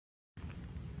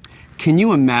Can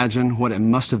you imagine what it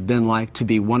must have been like to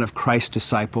be one of Christ's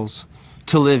disciples?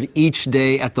 To live each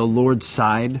day at the Lord's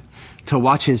side? To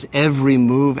watch His every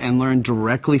move and learn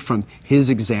directly from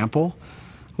His example?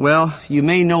 Well, you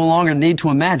may no longer need to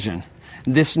imagine.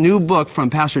 This new book from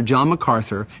Pastor John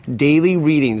MacArthur, Daily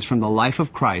Readings from the Life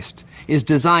of Christ, is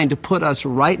designed to put us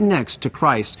right next to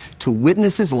Christ to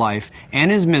witness His life and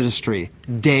His ministry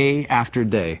day after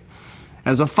day.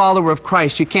 As a follower of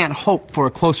Christ, you can't hope for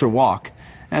a closer walk.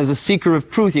 As a seeker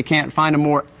of truth, you can't find a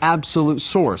more absolute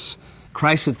source.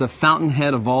 Christ is the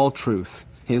fountainhead of all truth.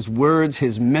 His words,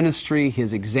 His ministry,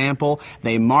 His example,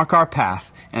 they mark our path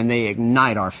and they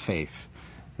ignite our faith.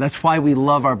 That's why we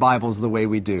love our Bibles the way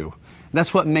we do.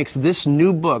 That's what makes this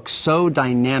new book so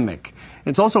dynamic.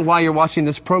 It's also why you're watching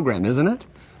this program, isn't it?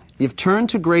 You've turned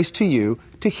to Grace to You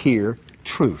to hear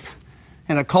truth.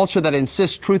 In a culture that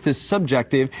insists truth is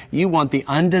subjective, you want the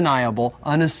undeniable,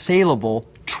 unassailable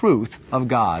truth of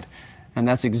God. And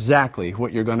that's exactly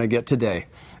what you're going to get today,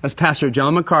 as Pastor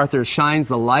John MacArthur shines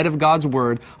the light of God's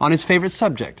Word on his favorite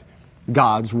subject,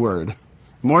 God's Word.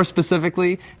 More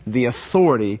specifically, the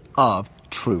authority of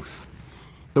truth.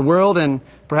 The world and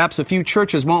perhaps a few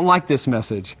churches won't like this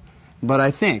message, but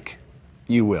I think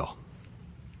you will.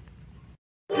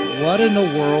 What in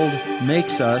the world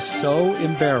makes us so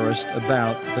embarrassed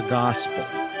about the gospel?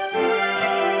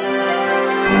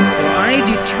 For I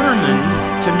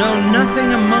determined to know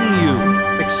nothing among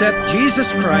you except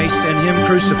Jesus Christ and Him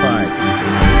crucified.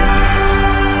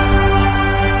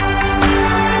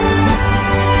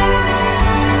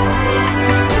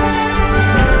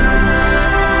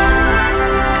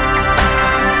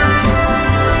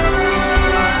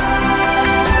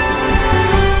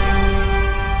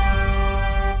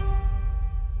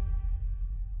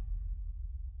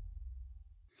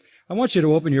 I want you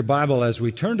to open your Bible as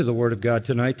we turn to the Word of God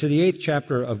tonight to the 8th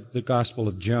chapter of the Gospel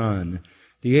of John.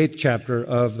 The 8th chapter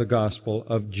of the Gospel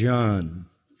of John.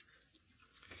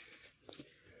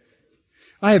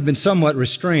 I have been somewhat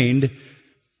restrained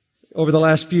over the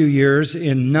last few years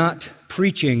in not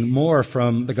preaching more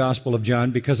from the Gospel of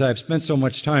John because I've spent so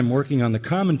much time working on the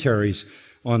commentaries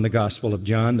on the Gospel of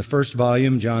John. The first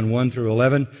volume, John 1 through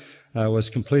 11, was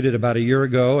completed about a year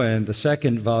ago, and the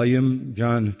second volume,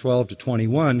 John 12 to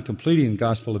 21, completing the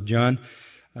Gospel of John,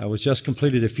 was just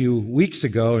completed a few weeks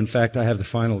ago. In fact, I have the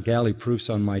final galley proofs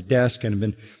on my desk and have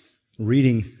been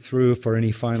reading through for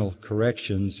any final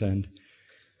corrections. And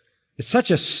it's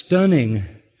such a stunning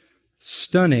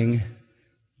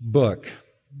book.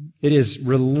 It is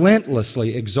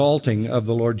relentlessly exalting of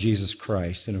the Lord Jesus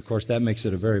Christ. And of course, that makes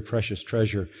it a very precious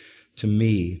treasure to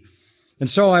me. And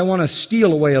so I want to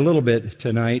steal away a little bit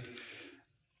tonight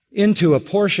into a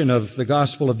portion of the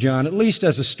Gospel of John, at least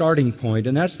as a starting point,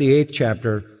 and that's the 8th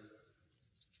chapter.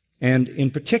 And in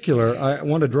particular, I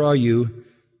want to draw you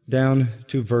down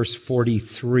to verse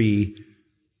 43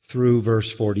 through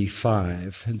verse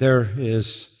 45. There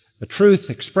is a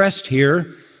truth expressed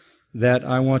here that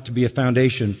I want to be a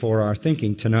foundation for our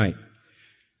thinking tonight.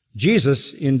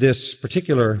 Jesus, in this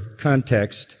particular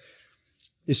context,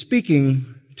 is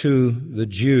speaking to the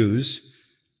Jews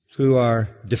who are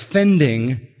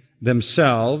defending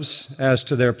themselves as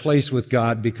to their place with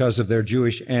God because of their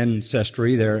Jewish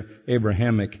ancestry, their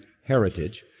Abrahamic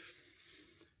heritage.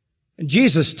 And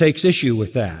Jesus takes issue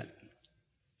with that.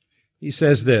 He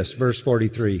says this, verse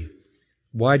 43,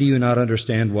 "Why do you not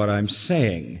understand what I'm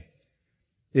saying?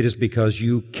 It is because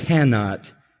you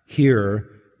cannot hear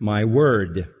my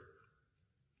word."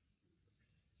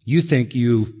 You think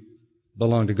you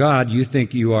belong to God. You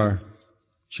think you are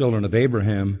children of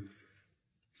Abraham.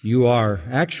 You are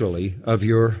actually of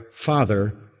your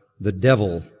father, the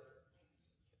devil.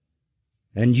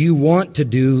 And you want to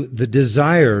do the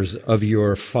desires of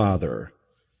your father.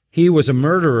 He was a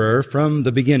murderer from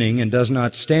the beginning and does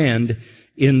not stand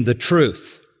in the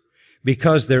truth,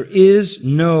 because there is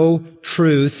no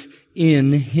truth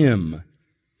in him.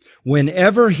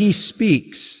 Whenever he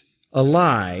speaks a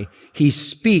lie, he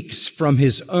speaks from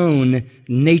his own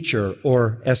nature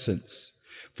or essence.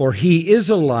 For he is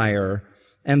a liar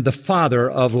and the father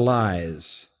of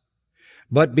lies.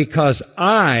 But because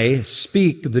I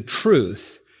speak the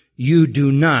truth, you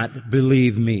do not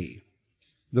believe me.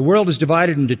 The world is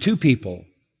divided into two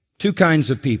kinds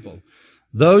of people.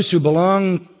 Those who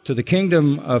belong to the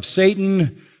kingdom of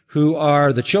Satan, who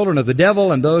are the children of the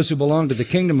devil, and those who belong to the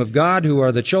kingdom of God, who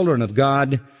are the children of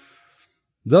God.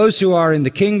 Those who are in the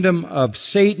kingdom of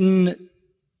Satan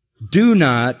do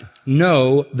not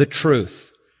know the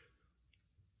truth.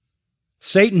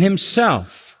 Satan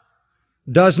himself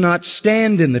does not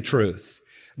stand in the truth.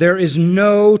 There is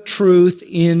no truth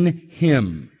in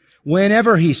him.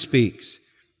 Whenever he speaks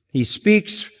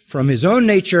From his own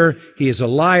nature, he is a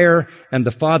liar and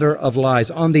the father of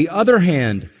lies. On the other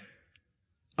hand,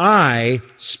 I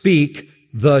speak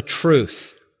the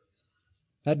truth.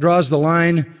 That draws the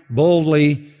line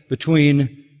boldly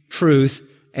between truth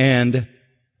and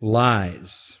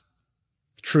lies.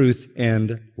 Truth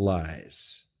and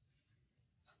lies.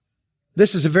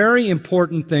 This is a very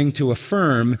important thing to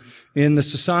affirm in the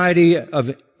society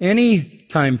of any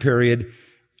time period,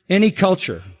 any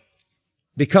culture,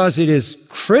 because it is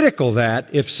critical that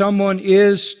if someone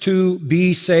is to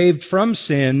be saved from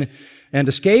sin and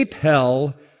escape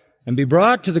hell and be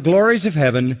brought to the glories of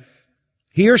heaven,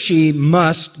 he or she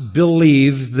must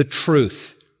believe the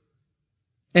truth.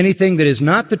 Anything that is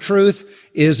not the truth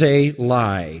is a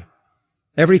lie.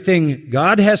 Everything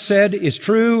God has said is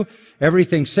true.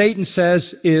 Everything Satan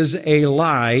says is a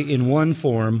lie in one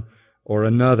form or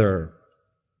another.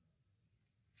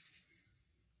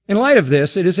 In light of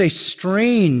this, it is a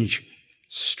strange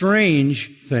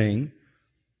thing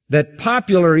that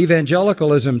popular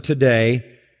evangelicalism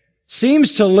today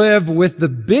seems to live with the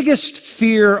biggest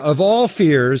fear of all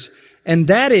fears, and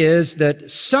that is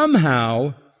that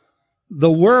somehow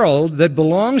the world that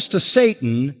belongs to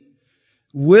Satan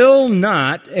will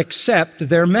not accept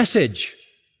their message.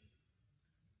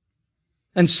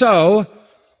 And so,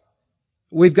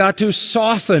 we've got to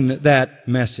soften that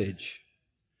message.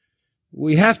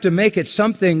 We have to make it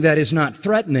something that is not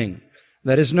threatening,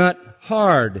 that is not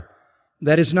hard,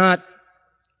 that is not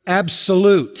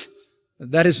absolute,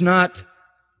 that is not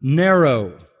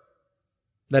narrow,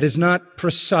 that is not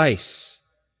precise.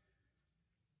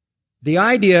 The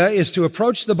idea is to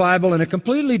approach the Bible in a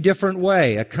completely different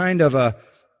way, a kind of a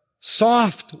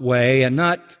soft way, and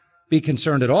not be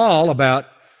concerned at all about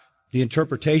the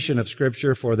interpretation of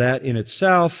Scripture, for that in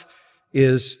itself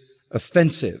is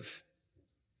offensive.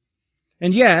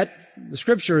 And yet, the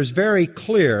Scripture is very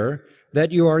clear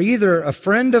that you are either a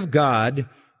friend of God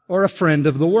or a friend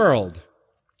of the world.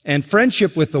 And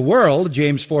friendship with the world,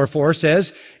 James 4:4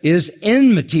 says, is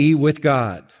enmity with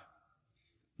God.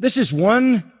 This is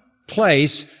one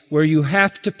place where you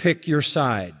have to pick your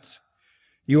sides.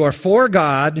 You are for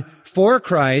God, for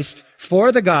Christ,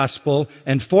 for the gospel,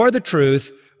 and for the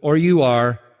truth, or you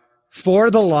are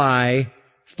for the lie,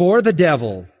 for the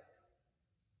devil.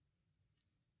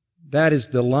 That is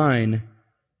the line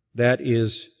that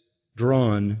is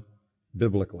drawn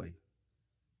biblically.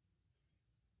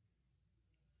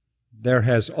 There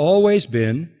has always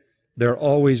been, there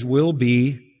always will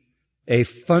be, a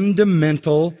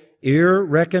fundamental,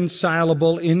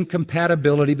 irreconcilable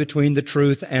incompatibility between the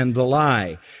truth and the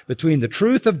lie, between the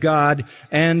truth of God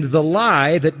and the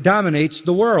lie that dominates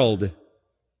the world.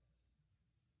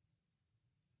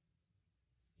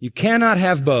 You cannot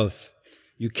have both.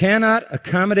 You cannot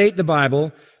accommodate the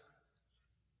Bible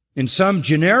in some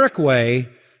generic way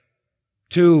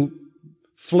to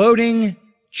floating,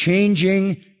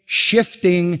 changing,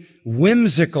 shifting,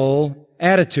 whimsical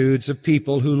attitudes of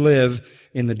people who live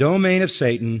in the domain of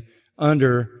Satan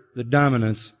under the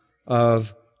dominance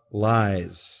of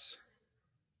lies.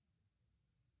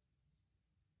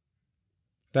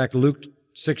 In fact, Luke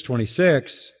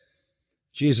 6:26,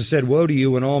 Jesus said, "Woe to you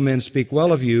when all men speak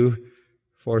well of you,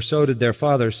 for so did their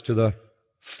fathers to the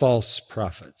false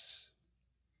prophets."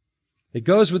 It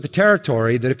goes with the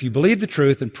territory that if you believe the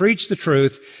truth and preach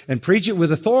it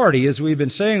with authority, as we've been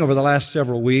saying over the last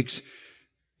several weeks,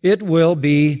 it will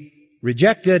be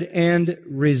rejected and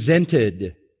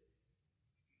resented.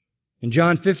 In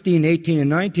John 15:18 and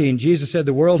 19, Jesus said,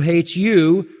 "The world hates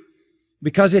you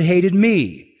because it hated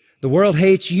me. The world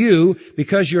hates you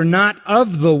because you're not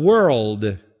of the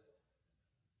world.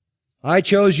 I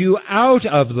chose you out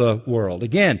of the world."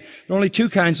 Again, there are only two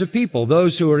kinds of people,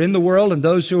 those who are in the world and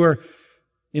those who are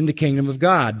in the kingdom of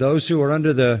God, those who are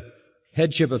under the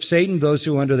headship of Satan, those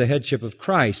who are under the headship of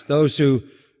Christ, those who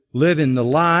live in the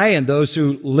lie and those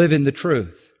who live in the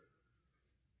truth.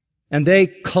 And they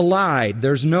collide.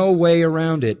 There's no way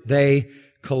around it. They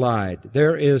collide.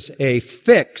 There is a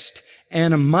fixed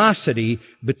animosity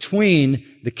between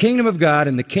the kingdom of God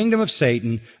and the kingdom of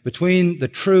Satan, between the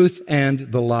truth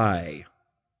and the lie.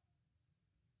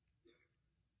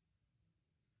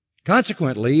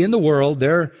 Consequently, in the world,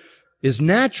 there is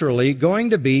naturally going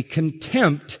to be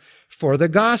contempt for the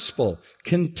gospel,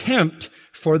 contempt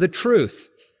for the truth.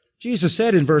 Jesus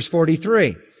said in verse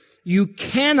 43, "You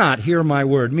cannot hear my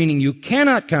word," meaning you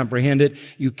cannot comprehend it,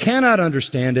 you cannot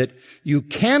understand it, you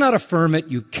cannot affirm it,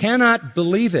 you cannot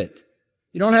believe it.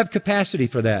 You don't have capacity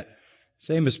for that.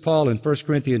 Same as Paul in 1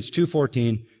 Corinthians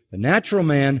 2:14, "The natural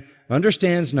man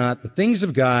understands not the things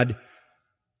of God.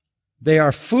 They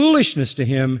are foolishness to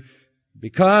him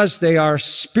because they are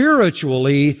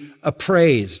spiritually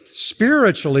appraised,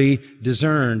 spiritually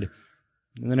discerned.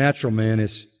 And the natural man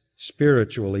is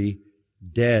spiritually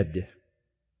dead.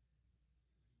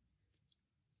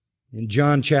 In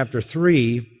John chapter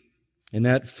 3, in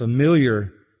that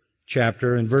familiar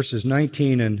chapter, in verses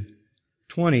 19 and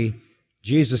 20,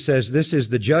 Jesus says, "This is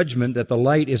the judgment, that the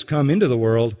light is come into the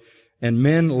world, and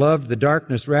men loved the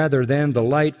darkness rather than the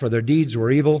light, for their deeds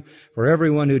were evil. For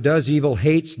everyone who does evil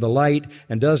hates the light,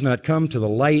 and does not come to the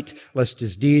light, lest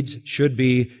his deeds should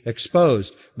be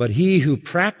exposed. But he who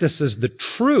practices the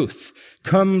truth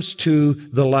comes to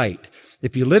the light."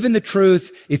 If you live in the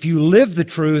truth, if you live the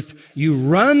truth, you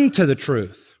run to the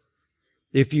truth.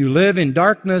 If you live in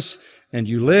darkness, and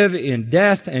you live in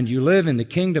death, and you live in the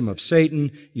kingdom of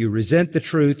Satan, you resent the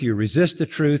truth, you resist the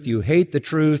truth, you hate the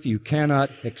truth, you cannot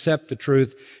accept the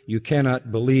truth, you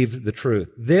cannot believe the truth.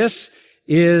 This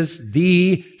is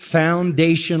the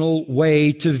foundational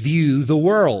way to view the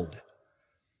world.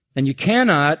 And you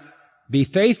cannot be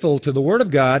faithful to the Word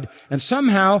of God and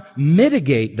somehow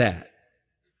mitigate that.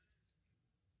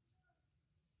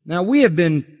 Now, we have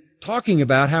been talking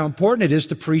about how important it is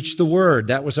to preach the Word.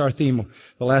 That was our theme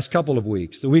the last couple of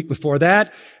weeks. The week before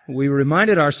that, we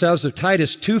reminded ourselves of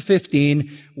Titus 2:15,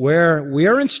 where we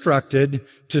are instructed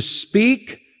to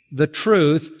speak the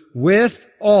truth with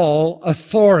all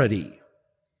authority.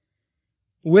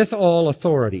 With all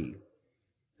authority.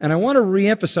 And I want to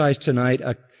reemphasize tonight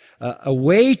a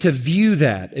way to view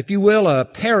that, if you will, a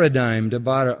paradigm, to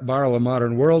borrow a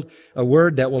modern a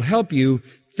word that will help you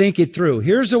think it through.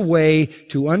 Here's a way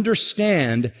to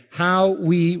understand how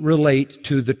we relate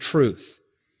to the truth.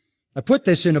 I put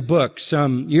this in a book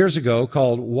some years ago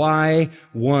called Why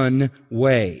One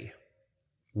Way.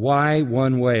 Why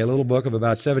One Way, a little book of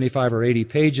about 75 or 80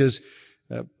 pages.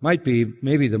 Might be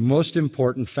maybe the most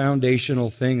important foundational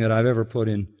thing that I've ever put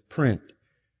in print.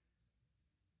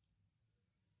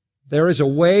 There is a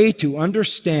way to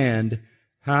understand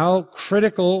how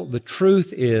critical the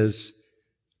truth is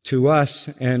to us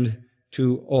and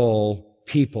to all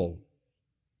people.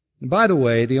 And by the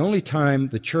way, the only time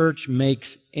the church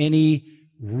makes any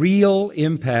real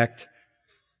impact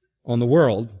on the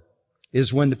world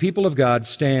is when the people of God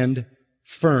stand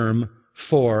firm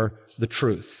for the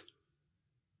truth.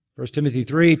 1 Timothy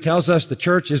 3 tells us the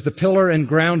church is the pillar and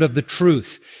ground of the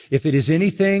truth. If it is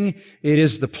anything, it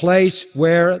is the place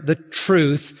where the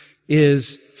truth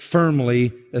is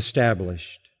firmly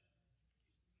established.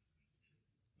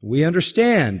 We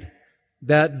understand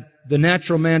that the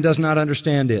natural man does not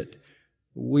understand it.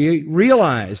 We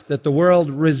realize that the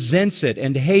world resents it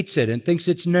and hates it and thinks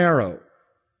it's narrow.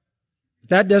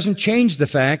 That doesn't change the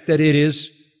fact that it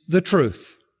is the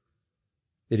truth.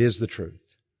 It is the truth.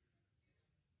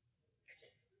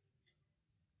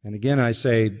 And again, I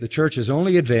say the church has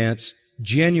only advanced,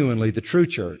 genuinely the true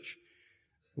church,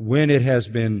 when it has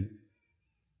been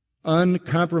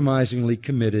uncompromisingly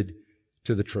committed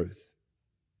to the truth.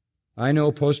 I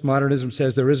know postmodernism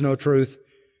says there is no truth.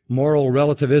 Moral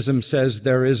relativism says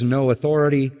there is no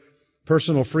authority.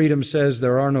 Personal freedom says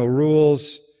there are no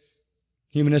rules.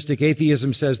 Humanistic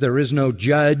atheism says there is no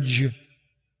judge.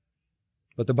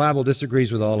 But the Bible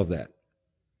disagrees with all of that.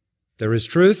 There is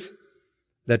truth.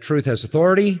 That truth has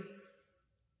authority.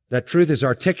 That truth is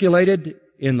articulated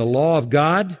in the law of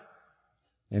God.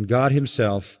 And God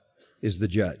Himself is the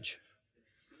judge.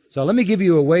 So let me give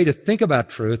you a way to think about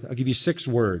truth. I'll give you 6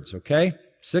 words, okay?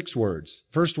 6 words.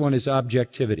 First one is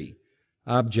objectivity.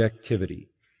 Objectivity.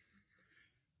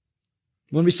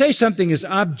 When we say something is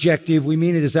objective, we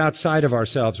mean it is outside of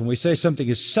ourselves. When we say something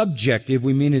is subjective,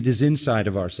 we mean it is inside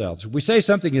of ourselves. If we say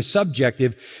something is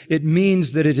subjective, it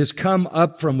means that it has come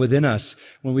up from within us.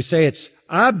 When we say it's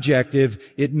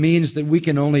objective, it means that we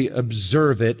can only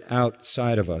observe it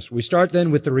outside of us. We start then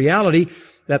with the reality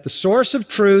that the source of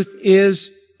truth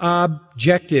is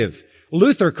objective.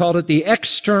 Luther called it the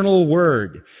external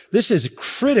word. This is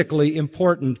critically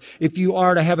important if you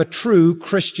are to have a true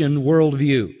Christian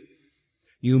worldview.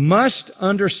 You must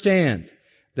understand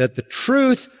that the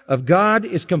truth of God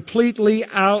is completely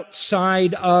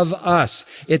outside of us.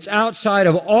 It's outside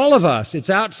of all of us. It's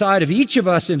outside of each of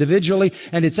us individually,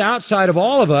 and it's outside of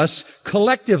all of us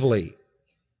collectively.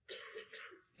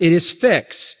 It is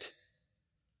fixed.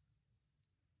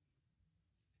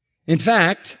 In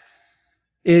fact,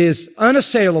 it is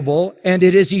unassailable and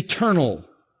it is eternal.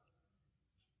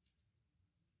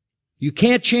 You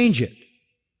can't change it.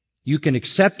 You can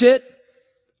accept it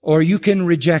or you can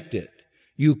reject it.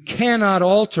 You cannot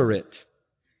alter it.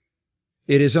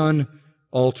 It is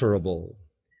unalterable.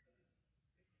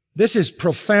 This is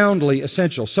profoundly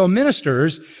essential. So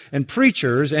ministers and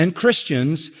preachers and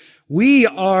Christians, We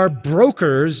are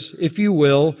brokers, if you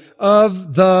will,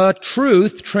 of the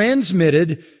truth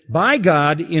transmitted by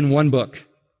God in one book.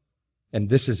 And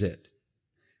this is it.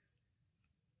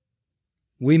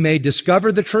 We may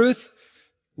discover the truth.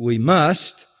 We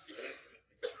must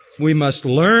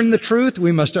learn the truth.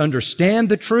 We must understand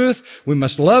the truth. We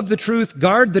must love the truth,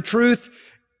 guard the truth,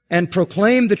 and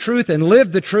proclaim the truth and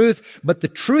live the truth. But the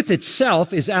truth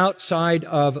itself is outside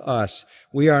of us.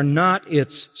 We are not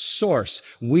its source.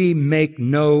 We make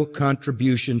no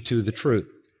contribution to the truth.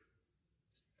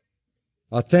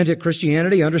 Authentic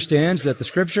Christianity understands that the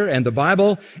Scripture and the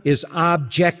Bible is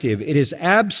objective. It is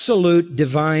absolute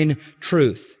divine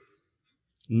truth.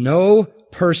 No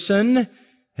person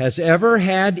has ever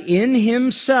had in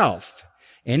himself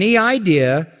any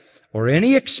idea or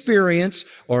any experience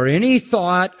or any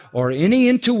thought or any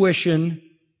intuition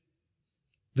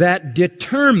that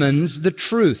determines the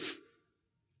truth.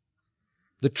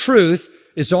 The truth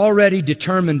is already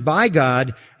determined by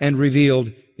God and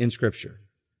revealed in Scripture.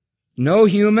 No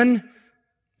human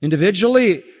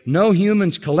individually, no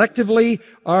humans collectively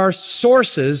are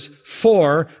sources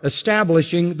for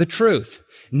establishing the truth.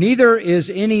 Neither is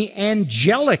any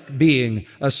angelic being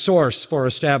a source for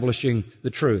establishing the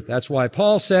truth. That's why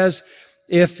Paul says,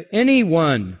 if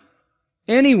anyone,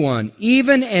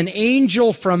 even an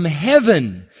angel from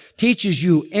heaven, teaches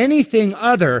you anything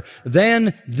other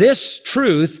than this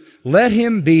truth, let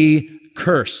him be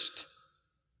cursed.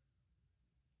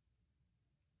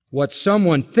 What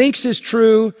someone thinks is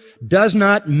true does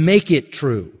not make it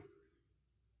true.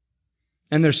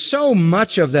 And there's so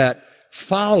much of that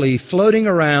folly floating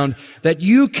around that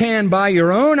you can, by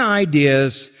your own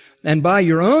ideas and by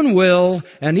your own will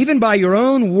and even by your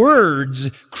own words,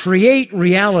 create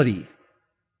reality.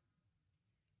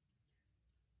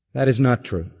 That is not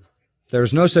true. There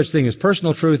is no such thing as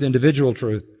personal truth, individual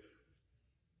truth.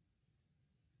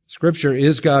 Scripture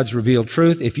is God's revealed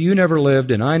truth. If you never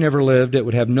lived and I never lived, it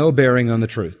would have no bearing on the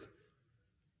truth.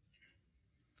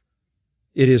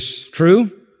 It is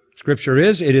true. Scripture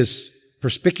is. It is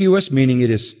perspicuous, meaning it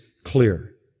is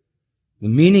clear. The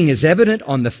meaning is evident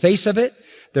on the face of it.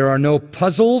 There are no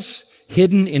puzzles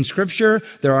hidden in Scripture.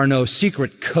 There are no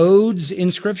secret codes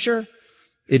in Scripture.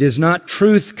 It is not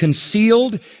truth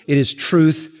concealed. It is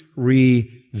truth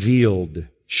revealed.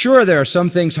 Sure, there are some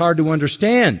things hard to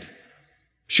understand.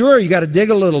 Sure, you got to dig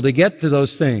a little to get to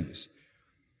those things.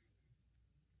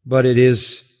 But it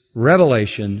is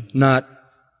revelation, not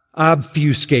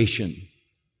obfuscation.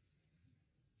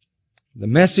 The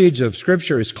message of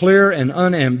Scripture is clear and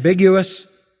unambiguous,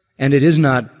 and it is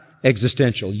not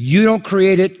existential. You don't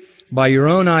create it by your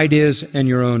own ideas and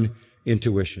your own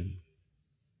intuition.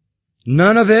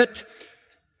 None of it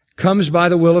comes by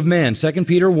the will of man. 2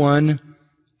 Peter 1,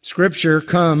 Scripture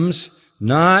comes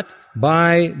not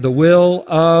by the will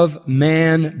of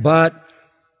man, but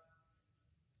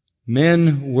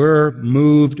men were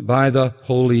moved by the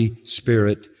Holy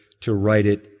Spirit to write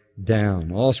it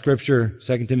down. All Scripture,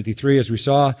 2 Timothy 3, as we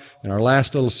saw in our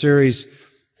last little series,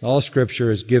 all Scripture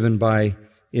is given by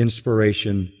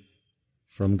inspiration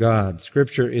from God.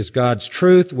 Scripture is God's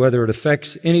truth, whether it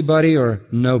affects anybody or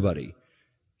nobody.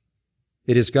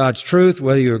 It is God's truth,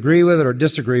 whether you agree with it or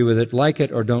disagree with it, like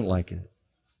it or don't like it.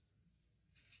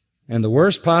 And the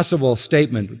worst possible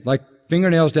statement, like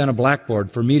fingernails down a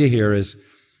blackboard for me to hear is,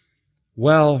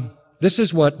 well, this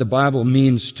is what the Bible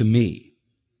means to me.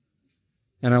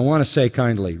 And I want to say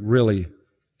kindly, really,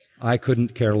 I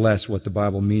couldn't care less what the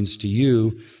Bible means to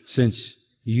you, since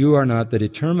you are not the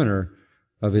determiner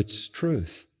of its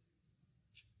truth.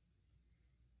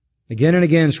 Again and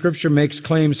again, Scripture makes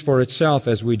claims for itself,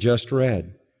 as we just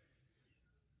read.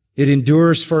 It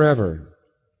endures forever.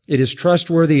 It is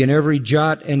trustworthy in every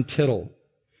jot and tittle.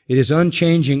 It is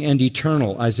unchanging and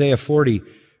eternal. Isaiah 40,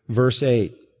 verse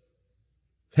 8.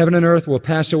 Heaven and earth will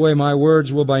pass away. My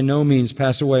words will by no means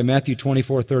pass away. Matthew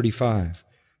 24:35,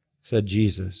 said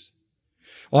Jesus.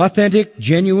 Authentic,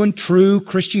 genuine, true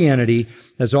Christianity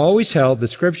has always held that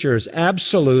Scripture is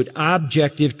absolute,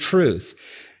 objective truth.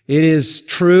 It is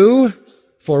true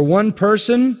for one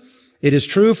person. It is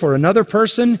true for another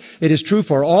person. It is true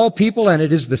for all people, and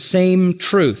it is the same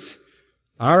truth.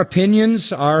 Our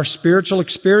opinions, our spiritual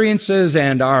experiences,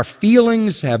 and our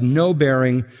feelings have no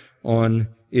bearing on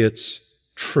its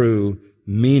true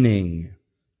meaning.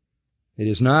 It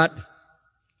is not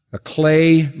a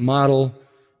clay model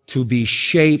to be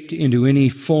shaped into any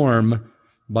form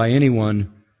by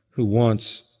anyone who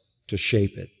wants to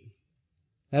shape it.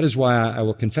 That is why I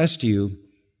will confess to you,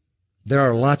 there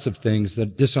are lots of things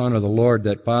that dishonor the Lord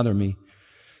that bother me.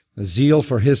 The zeal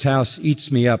for His house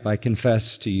eats me up, I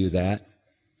confess to you that.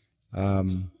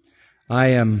 I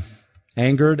am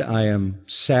angered. I am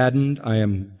saddened. I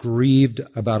am grieved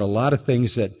about a lot of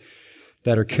things that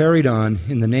are carried on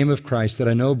in the name of Christ that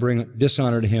I know bring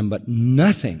dishonor to Him, but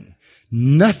nothing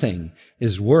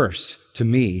is worse to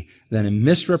me than a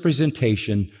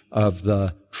misrepresentation of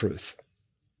the truth.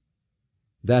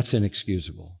 That's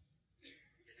inexcusable.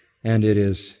 And it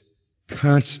is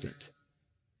constant,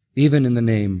 even in the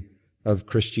name of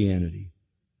Christianity.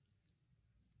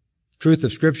 Truth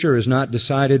of Scripture is not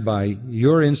decided by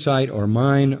your insight or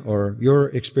mine or your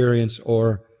experience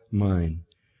or mine.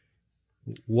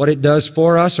 What it does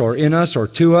for us or in us or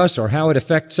to us or how it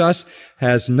affects us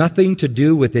has nothing to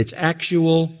do with its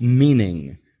actual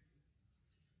meaning.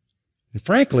 And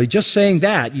frankly, just saying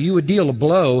that, you would deal a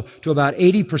blow to about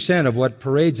 80% of what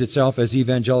parades itself as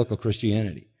evangelical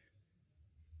Christianity.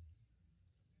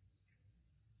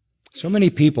 So many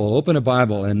people open a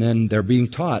Bible and then they're being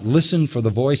taught, listen for the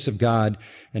voice of God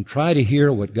and try to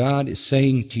hear what God is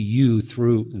saying to you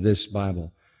through this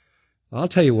Bible. I'll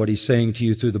tell you what He's saying to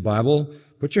you through the Bible.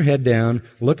 Put your head down,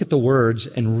 look at the words,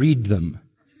 and read them.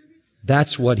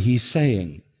 That's what He's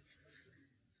saying.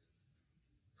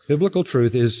 Biblical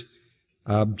truth is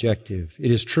objective.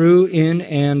 It is true in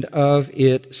and of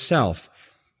itself.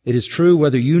 It is true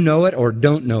whether you know it or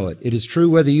don't know it. It is true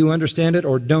whether you understand it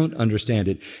or don't understand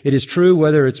it. It is true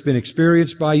whether it's been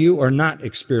experienced by you or not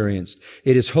experienced.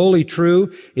 It is wholly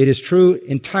true. It is true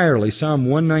entirely. Psalm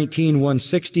 119,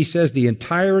 160 says, the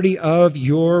entirety of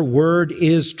your word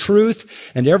is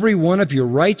truth, and every one of your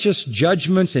righteous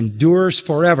judgments endures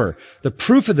forever. The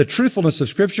proof of the truthfulness of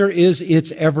Scripture is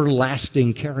its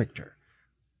everlasting character.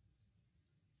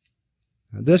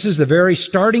 This is the very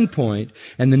starting point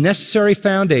and the necessary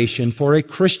foundation for a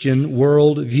Christian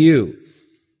worldview.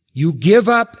 You give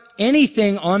up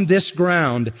anything on this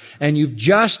ground, and you've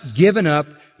just given up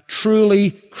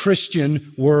truly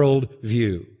Christian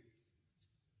worldview.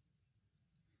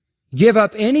 Give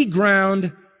up any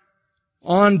ground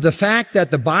on the fact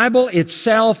that the Bible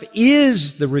itself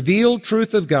is the revealed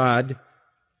truth of God,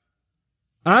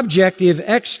 objective,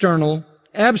 external,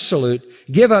 absolute.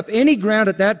 Give up any ground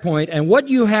at that point, and what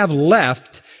you have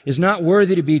left is not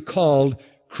worthy to be called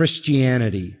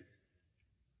Christianity.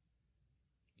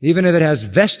 Even if it has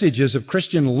vestiges of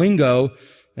Christian lingo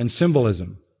and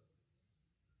symbolism.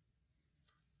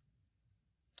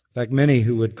 In fact, many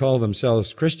who would call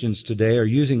themselves Christians today are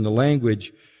using the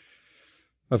language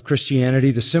of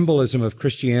Christianity, the symbolism of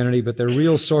Christianity, but their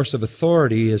real source of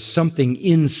authority is something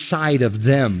inside of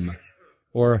them,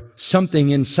 or something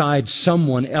inside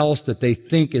someone else that they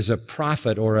think is a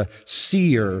prophet or a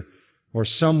seer or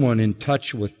someone in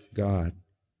touch with God.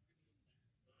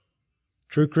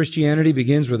 True Christianity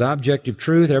begins with objective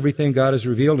truth, everything God has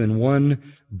revealed in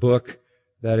one book,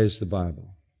 that is the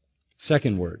Bible.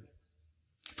 Second word.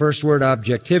 First word,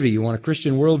 objectivity. You want a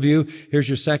Christian worldview? Here's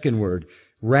your second word.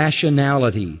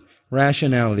 Rationality.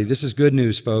 Rationality. This is good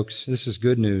news, folks. This is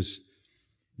good news.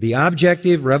 The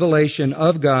objective revelation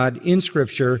of God in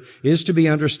Scripture is to be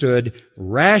understood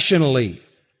rationally.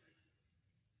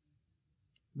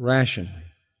 Rationally.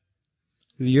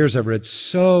 Through the years, I've read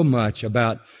so much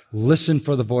about listen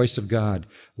for the voice of God.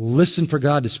 Listen for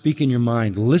God to speak in your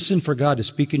mind. Listen for God to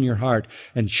speak in your heart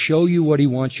and show you what He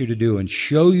wants you to do and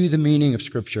show you the meaning of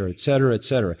Scripture, etc.,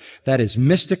 etc. That is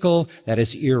mystical. That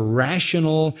is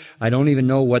irrational. I don't even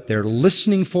know what they're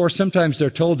listening for. Sometimes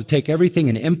they're told to take everything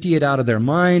and empty it out of their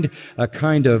mind, a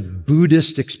kind of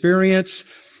Buddhist experience.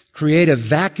 Create a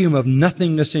vacuum of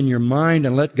nothingness in your mind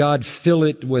and let God fill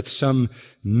it with some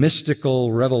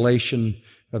mystical revelation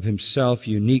of Himself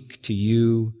unique to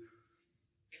you.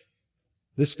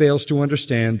 This fails to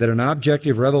understand that an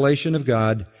objective revelation of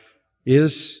God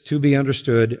is to be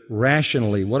understood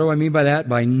rationally. What do I mean by that?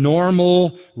 By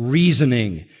normal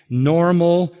reasoning,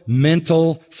 normal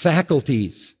mental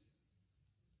faculties.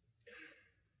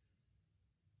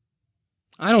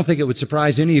 I don't think it would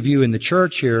surprise any of you in the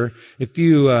church here if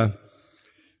you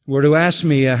were to ask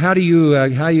me, how do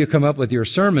you come up with your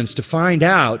sermons, to find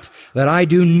out that I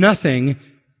do nothing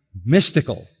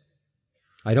mystical.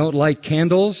 I don't light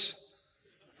candles.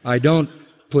 I don't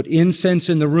put incense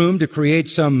in the room to create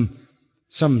some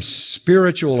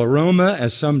spiritual aroma,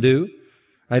 as some do.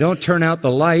 I don't turn out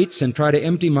the lights and try to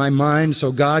empty my mind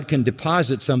so God can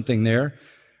deposit something there.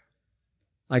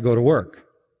 I go to work.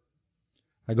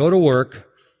 I go to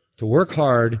work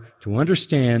hard, to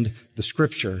understand the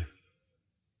Scripture.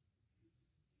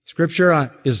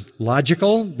 Scripture is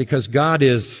logical because God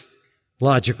is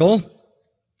logical.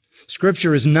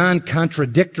 Scripture is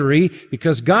non-contradictory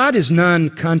because God is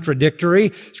non-contradictory.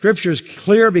 Scripture is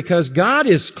clear because God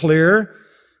is clear.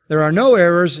 There are no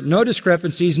errors, no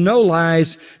discrepancies, no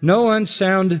lies, no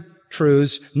unsound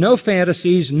truths, no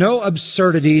fantasies, no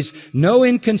absurdities, no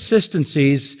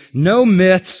inconsistencies, no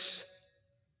myths.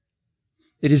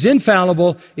 It is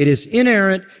infallible, it is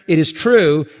inerrant, it is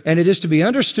true, and it is to be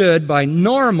understood by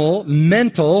normal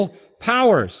mental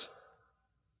powers.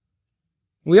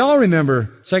 We all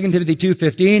remember 2 Timothy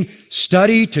 2:15,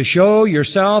 study to show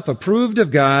yourself approved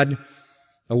of God,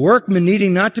 a workman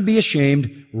needing not to be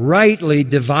ashamed, rightly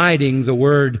dividing the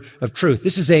word of truth.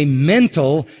 This is a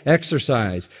mental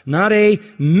exercise, not a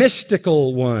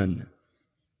mystical one.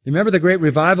 Remember the great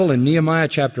revival in Nehemiah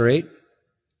chapter 8?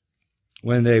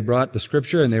 When they brought the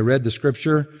Scripture and they read the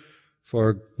Scripture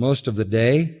for most of the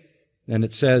day. And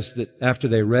it says that after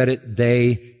they read it,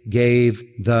 they gave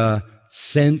the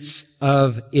sense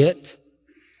of it,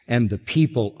 and the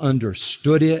people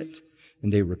understood it,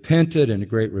 and they repented, and a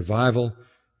great revival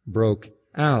broke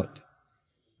out.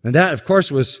 And that, of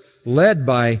course, was led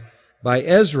by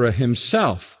Ezra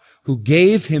himself, who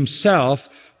gave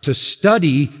himself to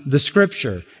study the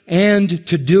Scripture and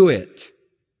to do it,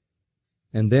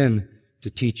 and then to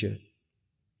teach it.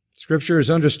 Scripture is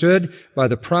understood by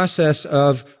the process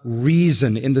of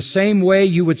reason. In the same way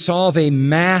you would solve a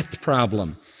math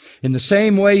problem, in the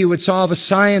same way you would solve a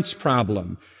science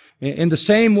problem, in the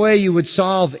same way you would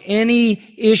solve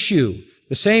any issue,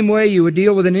 the same way you would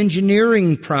deal with an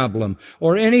engineering problem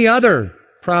or any other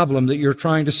problem that you're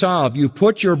trying to solve. You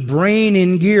put your brain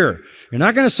in gear. You're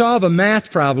not going to solve a math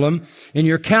problem in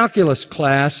your calculus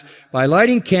class by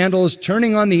lighting candles,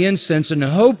 turning on the incense, and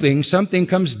hoping something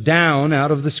comes down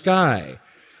out of the sky.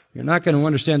 You're not going to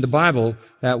understand the Bible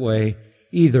that way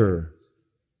either.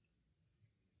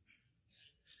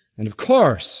 And of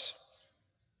course,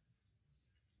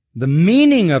 the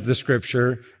meaning of the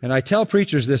Scripture, and I tell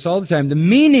preachers this all the time, the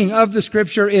meaning of the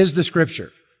Scripture is the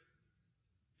Scripture.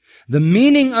 The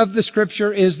meaning of the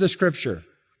Scripture is the Scripture.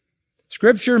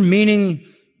 Scripture meaning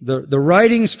the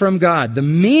writings from God. The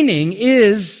meaning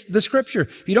is the Scripture.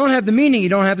 If you don't have the meaning, you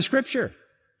don't have the Scripture.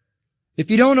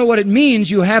 If you don't know what it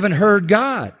means, you haven't heard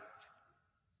God.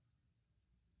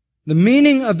 The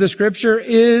meaning of the Scripture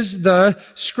is the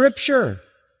Scripture.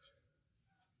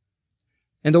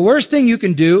 And the worst thing you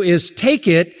can do is take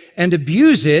it and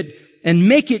abuse it and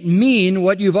make it mean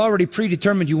what you've already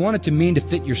predetermined you want it to mean to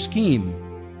fit your scheme.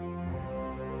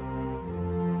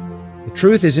 The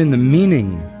truth is in the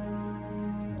meaning.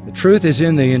 The truth is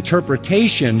in the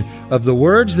interpretation of the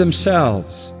words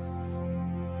themselves.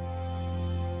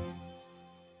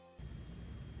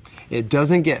 It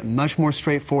doesn't get much more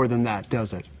straightforward than that,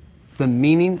 does it? The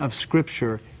meaning of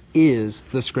Scripture is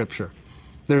the Scripture.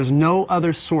 There's no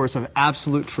other source of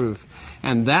absolute truth,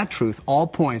 and that truth all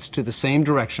points to the same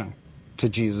direction, to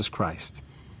Jesus Christ.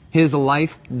 His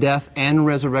life, death, and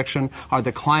resurrection are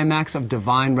the climax of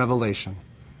divine revelation.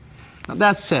 Now,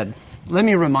 that said, let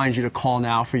me remind you to call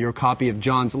now for your copy of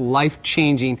John's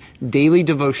life-changing daily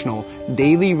devotional,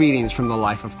 Daily Readings from the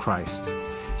Life of Christ.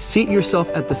 Seat yourself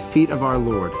at the feet of our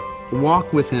Lord.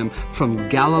 Walk with Him from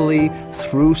Galilee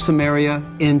through Samaria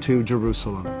into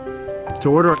Jerusalem.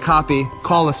 To order a copy,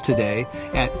 call us today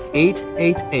at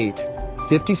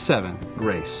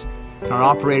 888-57-GRACE. Our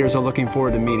operators are looking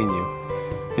forward to meeting you.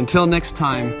 Until next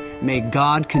time, may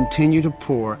God continue to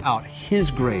pour out His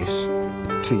grace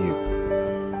to you.